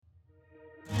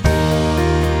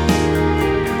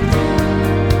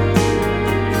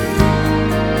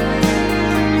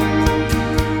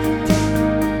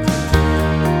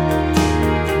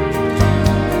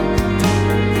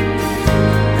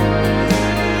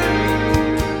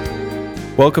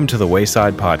Welcome to the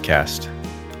Wayside Podcast.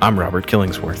 I'm Robert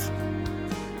Killingsworth.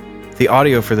 The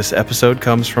audio for this episode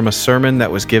comes from a sermon that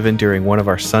was given during one of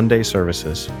our Sunday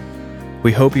services.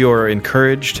 We hope you are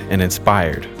encouraged and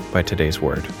inspired by today's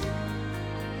word.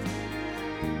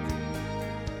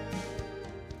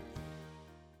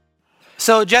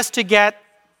 So just to get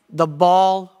the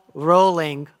ball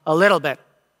rolling a little bit,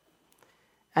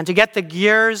 and to get the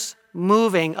gears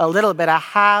moving a little bit, I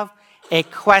have a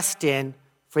question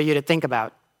for you to think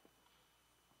about.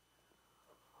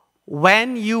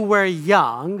 When you were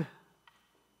young,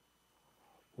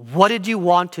 what did you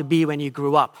want to be when you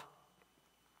grew up?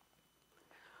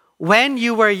 When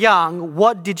you were young,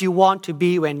 what did you want to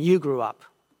be when you grew up?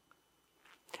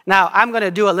 Now, I'm going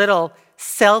to do a little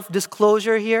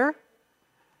self-disclosure here.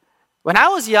 When I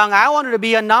was young, I wanted to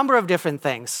be a number of different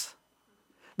things.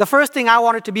 The first thing I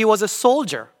wanted to be was a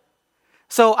soldier.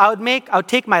 So I would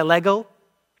take my Lego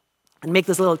and make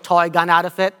this little toy gun out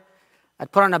of it.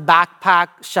 I'd put on a backpack,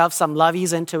 shove some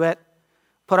loveys into it,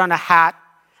 put on a hat,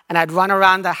 and I'd run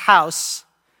around the house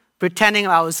pretending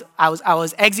I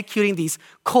was executing these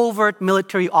covert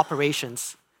military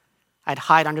operations. I'd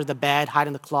hide under the bed, hide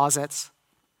in the closets.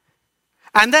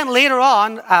 And then later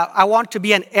on, I wanted to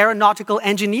be an aeronautical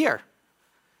engineer.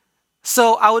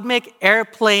 So I would make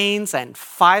airplanes and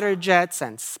fighter jets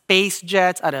and space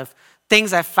jets out of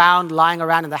things I found lying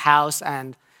around in the house,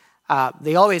 and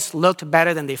they always looked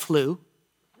better than they flew.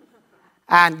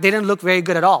 And they didn't look very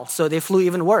good at all, so they flew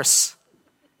even worse.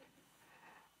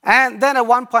 And then at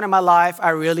one point in my life, I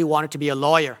really wanted to be a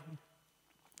lawyer.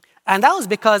 And that was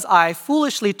because I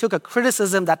foolishly took a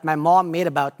criticism that my mom made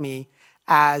about me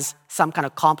as some kind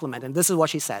of compliment. And this is what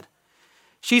she said.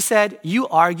 She said, "You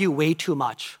argue way too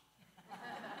much,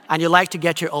 and you like to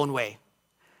get your own way."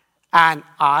 And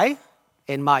I,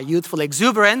 in my youthful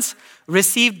exuberance,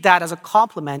 received that as a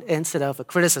compliment instead of a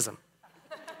criticism.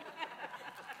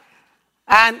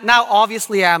 And now,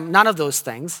 obviously, I'm none of those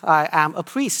things. I am a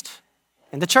priest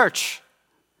in the church.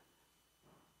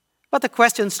 But the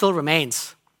question still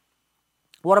remains.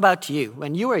 What about you?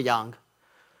 When you were young,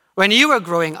 when you were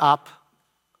growing up,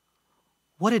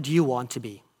 what did you want to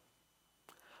be?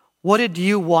 What did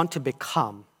you want to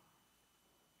become?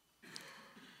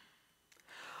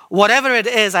 Whatever it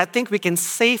is, I think we can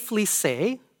safely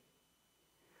say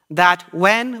that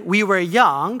when we were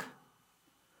young,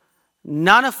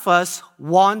 none of us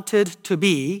wanted to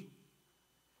be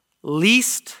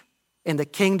least in the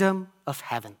kingdom of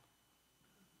heaven.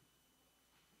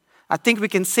 I think we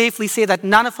can safely say that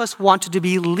none of us wanted to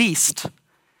be least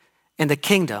in the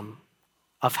kingdom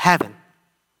of heaven.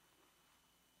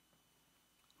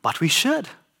 But we should.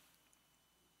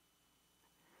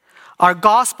 Our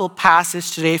gospel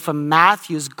passage today from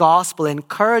Matthew's gospel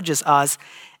encourages us,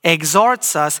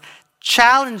 exhorts us,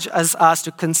 challenges us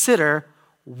to consider,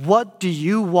 what do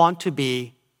you want to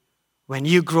be when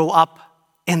you grow up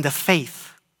in the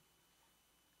faith?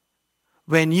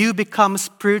 When you become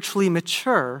spiritually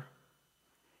mature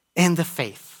in the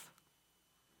faith.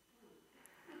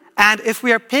 And if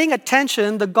we are paying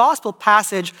attention, the gospel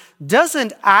passage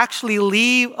doesn't actually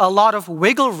leave a lot of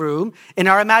wiggle room in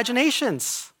our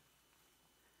imaginations.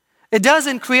 It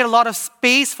doesn't create a lot of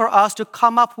space for us to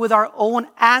come up with our own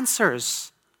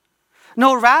answers.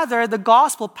 No, rather, the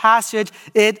gospel passage,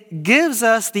 it gives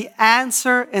us the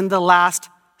answer in the last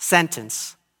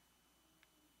sentence.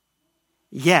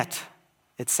 Yet,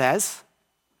 it says,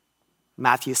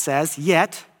 Matthew says,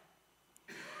 yet,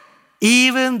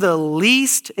 even the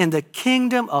least in the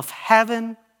kingdom of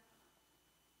heaven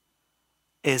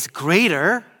is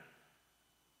greater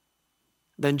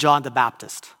than John the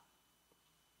Baptist.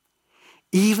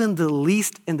 Even the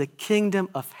least in the kingdom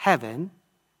of heaven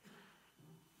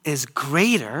is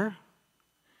greater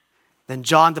than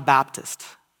John the Baptist.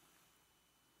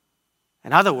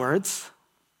 In other words,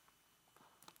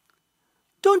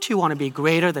 don't you want to be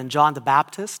greater than John the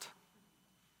Baptist?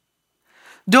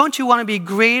 Don't you want to be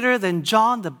greater than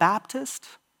John the Baptist?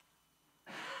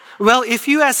 Well, if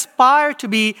you aspire to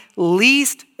be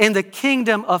least in the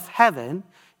kingdom of heaven,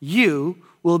 you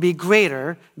will be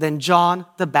greater than John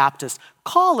the Baptist.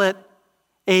 Call it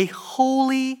a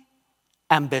holy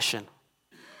ambition.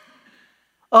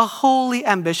 A holy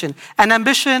ambition. An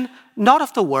ambition not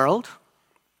of the world.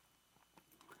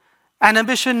 An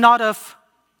ambition not of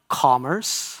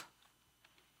commerce,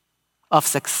 of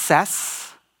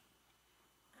success,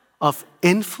 of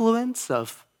influence,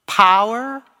 of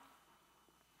power,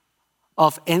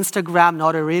 of Instagram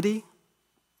notoriety,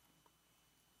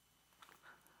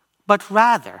 but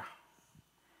rather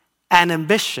an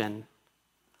ambition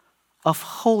of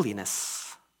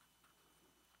holiness.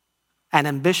 An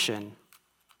ambition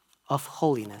of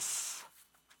holiness.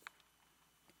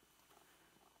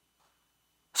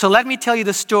 So let me tell you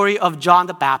the story of John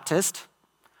the Baptist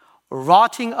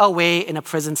rotting away in a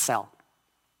prison cell.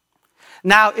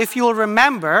 Now, if you'll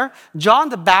remember, John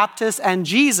the Baptist and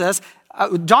Jesus,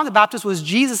 John the Baptist was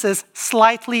Jesus'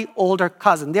 slightly older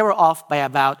cousin. They were off by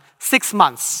about 6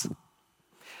 months.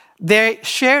 They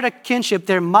shared a kinship.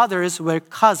 Their mothers were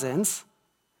cousins,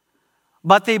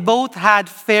 but they both had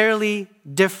fairly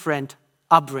different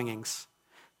upbringings.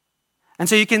 And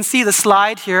so you can see the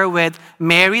slide here with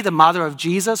Mary, the mother of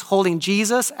Jesus, holding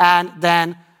Jesus, and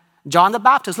then John the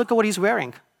Baptist. Look at what he's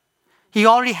wearing. He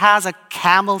already has a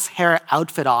camel's hair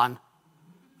outfit on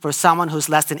for someone who's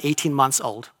less than 18 months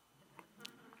old.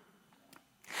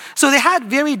 So they had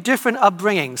very different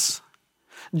upbringings.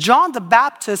 John the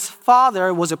Baptist's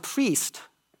father was a priest.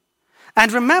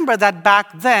 And remember that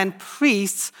back then,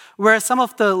 priests were some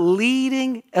of the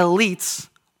leading elites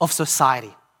of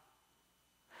society.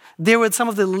 They were some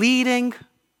of the leading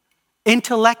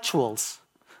intellectuals,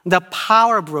 the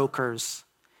power brokers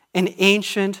in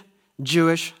ancient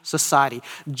Jewish society.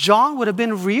 John would have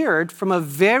been reared from a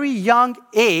very young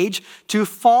age to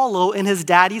follow in his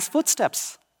daddy's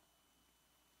footsteps.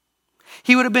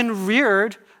 He would have been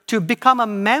reared to become a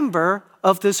member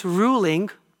of this ruling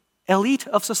elite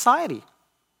of society.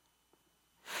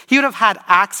 He would have had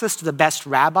access to the best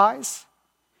rabbis.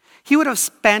 He would have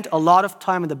spent a lot of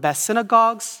time in the best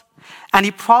synagogues, and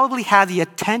he probably had the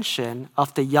attention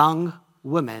of the young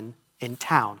women in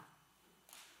town.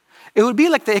 It would be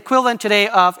like the equivalent today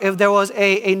of if there was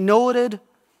a noted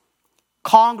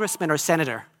congressman or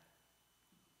senator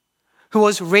who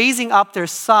was raising up their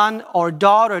son or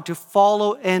daughter to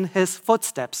follow in his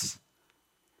footsteps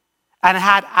and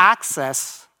had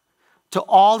access to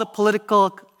all the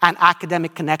political and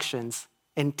academic connections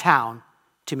in town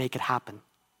to make it happen.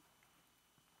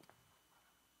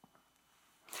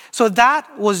 So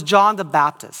that was John the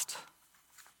Baptist.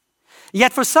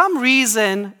 Yet for some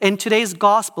reason in today's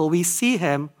gospel, we see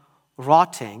him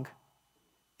rotting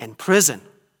in prison.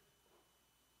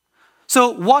 So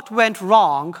what went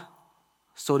wrong,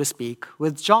 so to speak,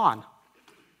 with John?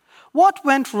 What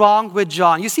went wrong with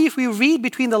John? You see, if we read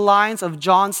between the lines of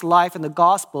John's life in the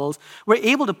Gospels, we're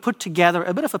able to put together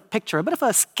a bit of a picture, a bit of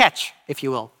a sketch, if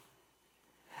you will.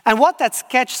 And what that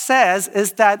sketch says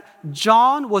is that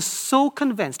John was so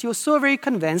convinced, he was so very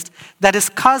convinced that his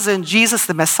cousin, Jesus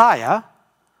the Messiah,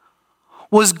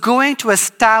 was going to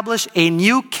establish a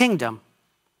new kingdom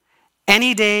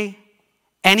any day,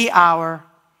 any hour,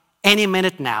 any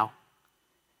minute now,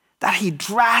 that he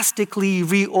drastically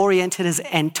reoriented his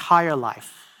entire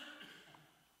life.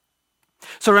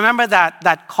 So remember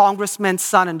that congressman's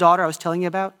son and daughter I was telling you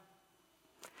about?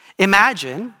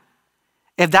 Imagine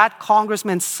if that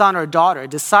congressman's son or daughter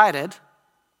decided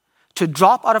to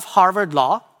drop out of Harvard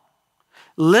Law,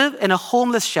 live in a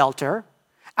homeless shelter,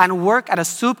 and work at a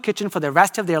soup kitchen for the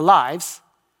rest of their lives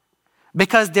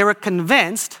because they were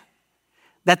convinced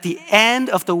that the end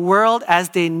of the world as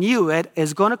they knew it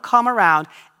is going to come around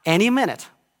any minute,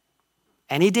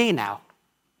 any day now.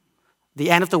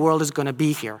 The end of the world is going to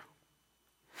be here.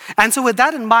 And so with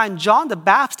that in mind, John the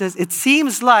Baptist, it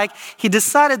seems like he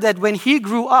decided that when he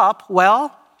grew up,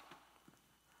 well,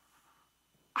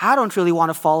 I don't really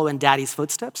want to follow in daddy's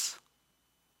footsteps.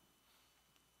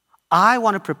 I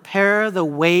want to prepare the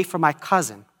way for my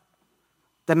cousin,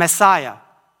 the Messiah,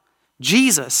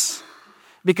 Jesus,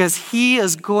 because he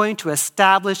is going to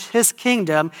establish his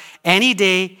kingdom any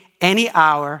day, any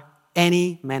hour,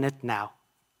 any minute now.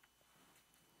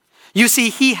 You see,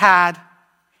 he had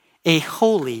a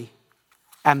holy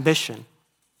ambition.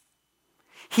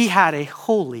 He had a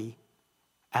holy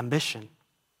ambition.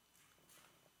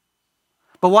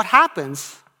 But what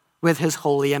happens with his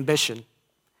holy ambition?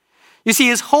 You see,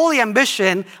 his holy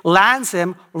ambition lands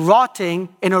him rotting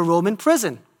in a Roman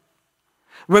prison,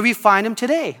 where we find him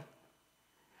today,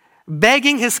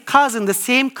 begging his cousin, the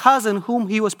same cousin whom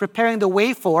he was preparing the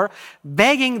way for,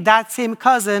 begging that same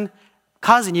cousin,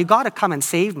 you got to come and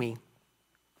save me.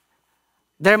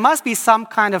 There must be some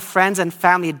kind of friends and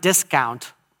family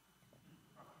discount.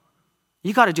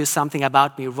 You got to do something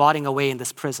about me rotting away in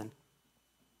this prison.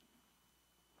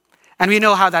 And we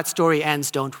know how that story ends,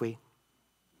 don't we?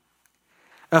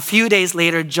 A few days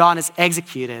later, John is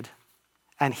executed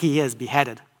and he is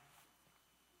beheaded.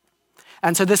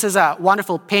 And so this is a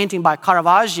wonderful painting by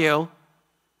Caravaggio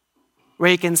where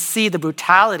you can see the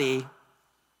brutality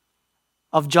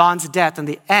of John's death and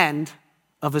the end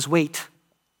of his wait.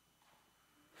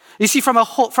 You see, from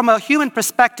a human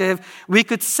perspective, we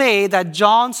could say that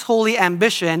John's holy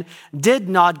ambition did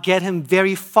not get him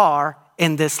very far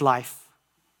in this life.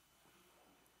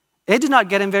 It did not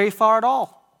get him very far at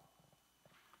all.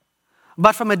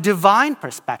 But from a divine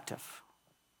perspective,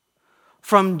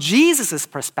 from Jesus'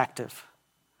 perspective,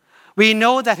 we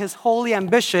know that his holy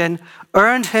ambition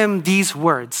earned him these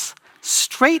words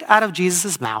straight out of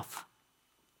Jesus' mouth.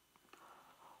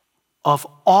 Of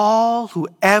all who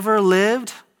ever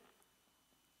lived,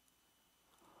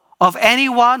 of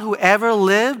anyone who ever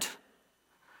lived,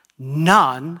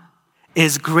 none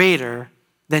is greater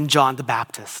than John the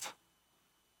Baptist.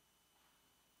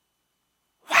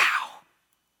 Wow.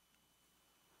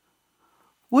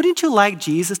 Wouldn't you like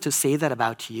Jesus to say that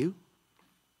about you?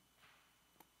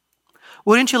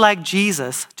 Wouldn't you like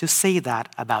Jesus to say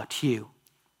that about you?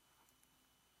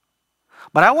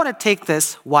 But I want to take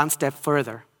this one step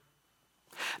further.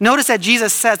 Notice that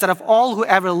Jesus says that of all who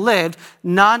ever lived,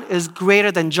 none is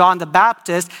greater than John the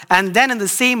Baptist. And then in the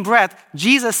same breath,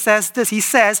 Jesus says this. He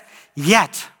says,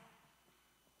 yet,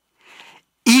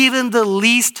 even the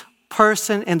least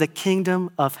person in the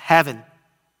kingdom of heaven.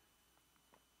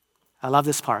 I love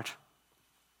this part.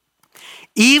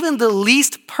 Even the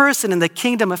least person in the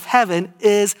kingdom of heaven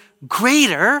is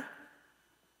greater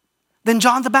than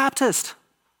John the Baptist.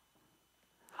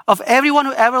 Of everyone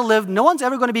who ever lived, no one's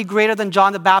ever going to be greater than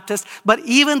John the Baptist, but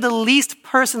even the least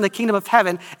person in the kingdom of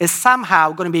heaven is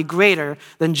somehow going to be greater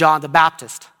than John the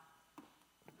Baptist.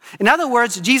 In other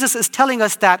words, Jesus is telling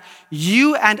us that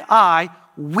you and I,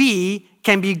 we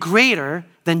can be greater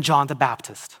than John the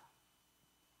Baptist.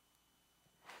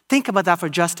 Think about that for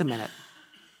just a minute.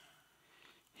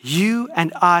 You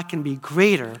and I can be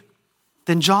greater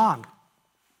than John.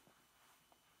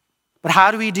 But how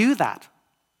do we do that?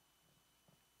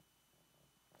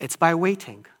 It's by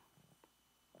waiting.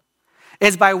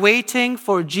 It's by waiting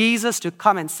for Jesus to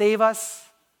come and save us.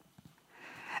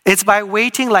 It's by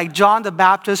waiting like John the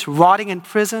Baptist rotting in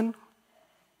prison.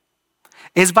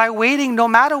 It's by waiting no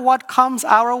matter what comes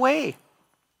our way.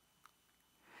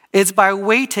 It's by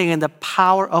waiting in the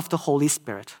power of the Holy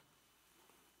Spirit.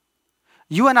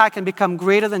 You and I can become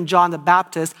greater than John the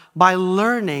Baptist by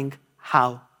learning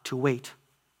how to wait.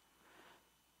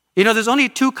 You know, there's only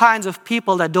two kinds of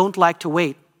people that don't like to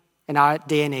wait in our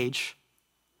day and age.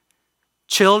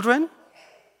 Children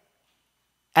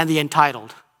and the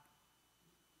entitled.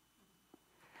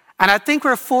 And I think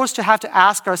we're forced to have to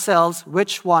ask ourselves,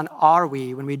 which one are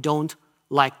we when we don't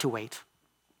like to wait?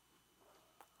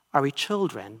 Are we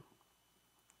children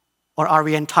or are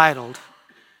we entitled?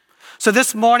 So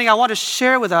this morning I want to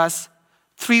share with us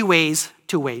 3 ways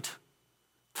to wait.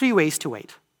 3 ways to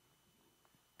wait.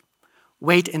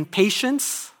 Wait in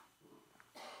patience.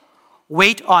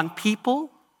 Wait on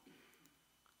people.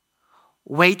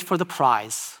 Wait for the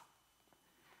prize.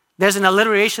 There's an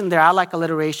alliteration there. I like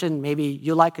alliteration. Maybe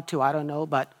you like it too. I don't know.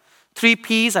 But 3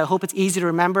 P's. I hope it's easy to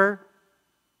remember.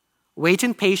 Wait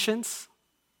in patience.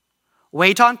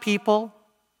 Wait on people.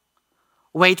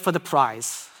 Wait for the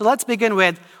prize. So let's begin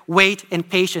with wait in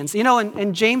patience. You know,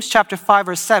 in James chapter 5,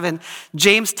 verse 7,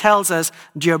 James tells us,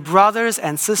 dear brothers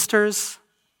and sisters,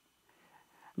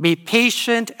 be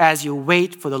patient as you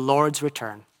wait for the Lord's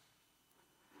return.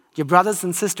 Dear brothers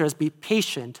and sisters, be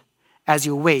patient as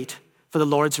you wait for the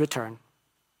Lord's return.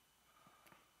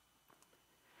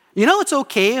 You know it's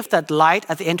okay if that light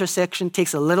at the intersection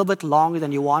takes a little bit longer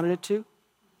than you wanted it to?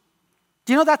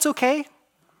 Do you know that's okay?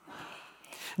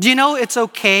 Do you know it's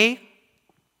okay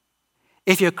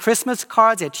if your Christmas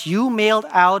cards that you mailed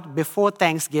out before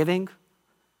Thanksgiving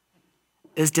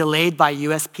is delayed by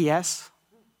USPS?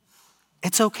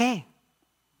 It's okay.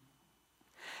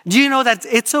 Do you know that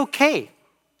it's okay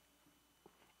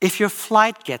if your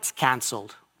flight gets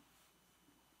canceled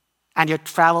and your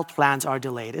travel plans are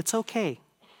delayed? It's okay.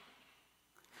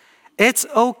 It's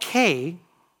okay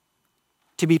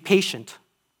to be patient.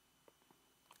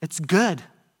 It's good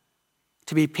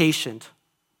to be patient.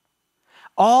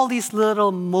 All these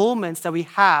little moments that we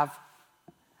have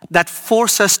that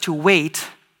force us to wait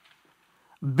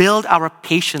build our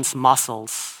patience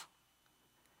muscles.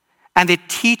 And they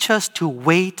teach us to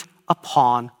wait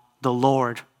upon the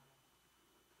Lord.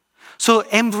 So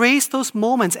embrace those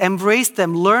moments, embrace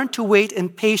them, learn to wait in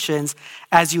patience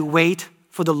as you wait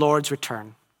for the Lord's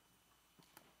return.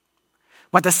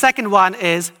 But the second one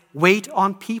is wait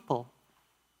on people.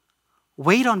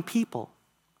 Wait on people.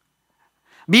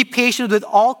 Be patient with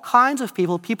all kinds of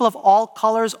people, people of all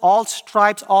colors, all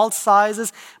stripes, all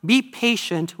sizes. Be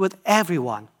patient with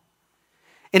everyone.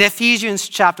 In Ephesians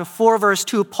chapter 4, verse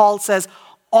 2, Paul says,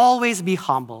 always be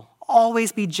humble,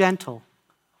 always be gentle.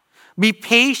 Be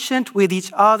patient with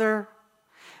each other,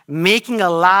 making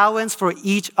allowance for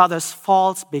each other's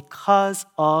faults because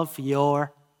of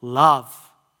your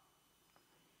love.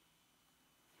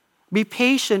 Be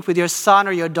patient with your son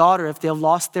or your daughter if they've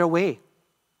lost their way.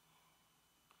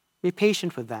 Be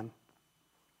patient with them.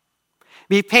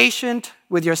 Be patient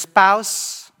with your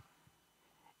spouse,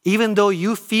 even though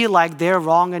you feel like they're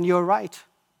wrong and you're right.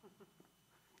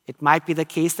 It might be the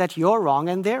case that you're wrong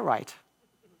and they're right.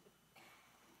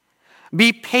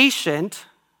 Be patient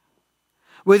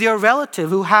with your relative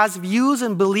who has views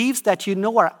and beliefs that you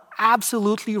know are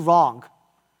absolutely wrong.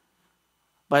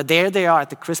 But there they are at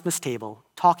the Christmas table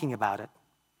talking about it.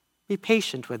 Be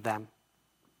patient with them.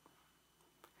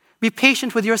 Be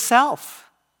patient with yourself.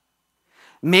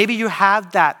 Maybe you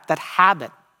have that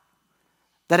habit,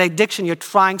 that addiction you're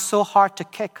trying so hard to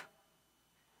kick,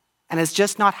 and it's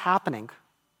just not happening.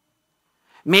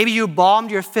 Maybe you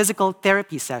bombed your physical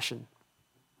therapy session.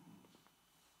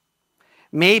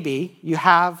 Maybe you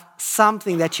have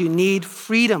something that you need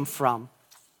freedom from.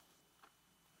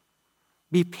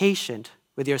 Be patient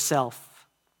with yourself.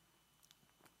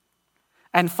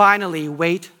 And finally,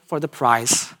 wait for the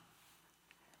prize.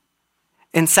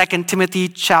 In 2 Timothy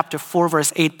chapter 4,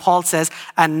 verse 8, Paul says,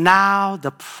 "And now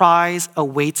the prize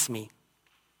awaits me,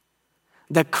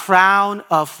 the crown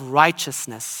of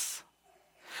righteousness,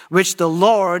 which the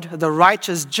Lord, the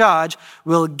righteous judge,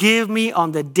 will give me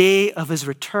on the day of his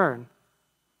return.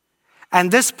 And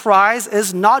this prize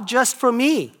is not just for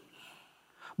me,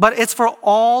 but it's for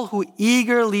all who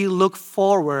eagerly look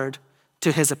forward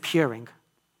to his appearing."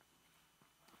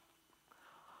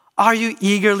 Are you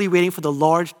eagerly waiting for the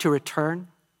Lord to return?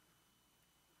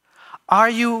 Are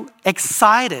you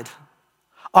excited?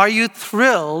 Are you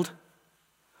thrilled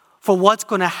for what's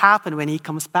going to happen when he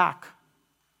comes back?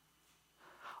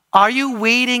 Are you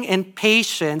waiting in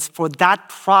patience for that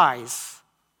prize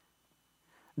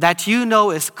that you know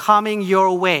is coming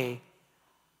your way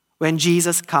when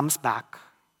Jesus comes back?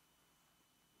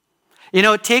 You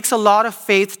know, it takes a lot of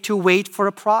faith to wait for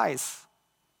a prize.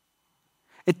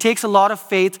 It takes a lot of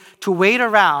faith to wait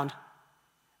around,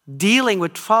 dealing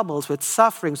with troubles, with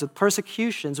sufferings, with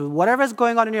persecutions, with whatever is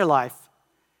going on in your life,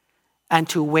 and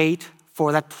to wait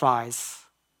for that prize.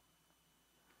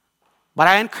 But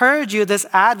I encourage you this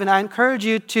Advent, I encourage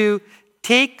you to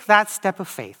take that step of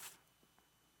faith,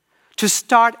 to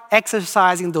start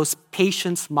exercising those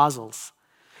patience muscles,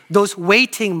 those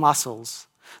waiting muscles,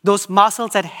 those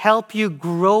muscles that help you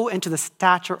grow into the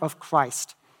stature of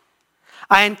Christ.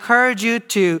 I encourage you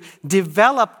to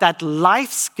develop that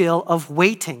life skill of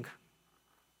waiting,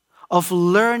 of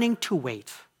learning to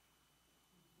wait.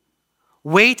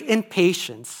 Wait in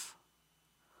patience,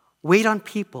 wait on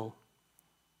people,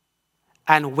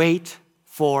 and wait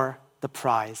for the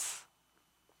prize.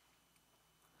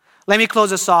 Let me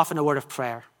close this off in a word of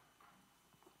prayer.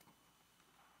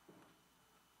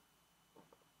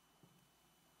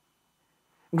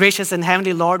 Gracious and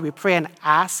heavenly Lord, we pray and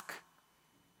ask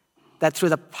that through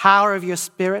the power of your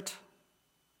Spirit,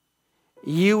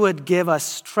 you would give us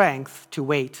strength to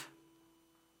wait.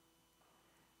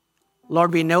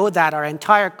 Lord, we know that our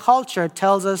entire culture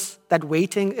tells us that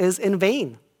waiting is in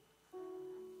vain.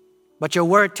 But your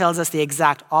word tells us the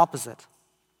exact opposite,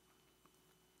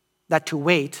 that to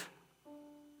wait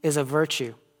is a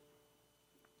virtue.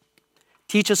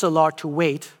 Teach us, O Lord, to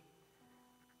wait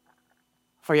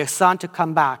for your Son to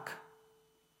come back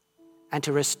and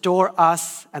to restore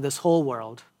us and this whole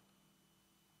world.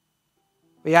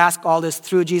 We ask all this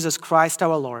through Jesus Christ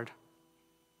our Lord.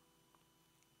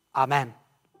 Amen.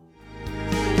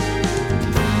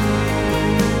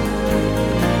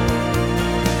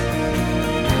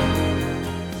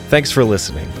 Thanks for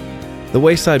listening. The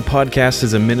Wayside Podcast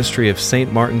is a ministry of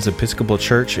St. Martin's Episcopal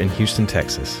Church in Houston,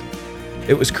 Texas.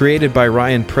 It was created by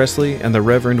Ryan Presley and the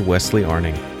Reverend Wesley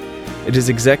Arning. It is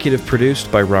executive produced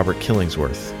by Robert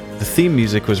Killingsworth. The theme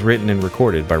music was written and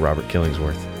recorded by Robert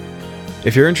Killingsworth.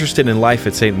 If you're interested in life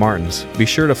at St. Martin's, be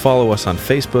sure to follow us on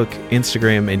Facebook,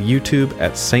 Instagram, and YouTube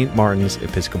at St. Martin's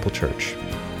Episcopal Church.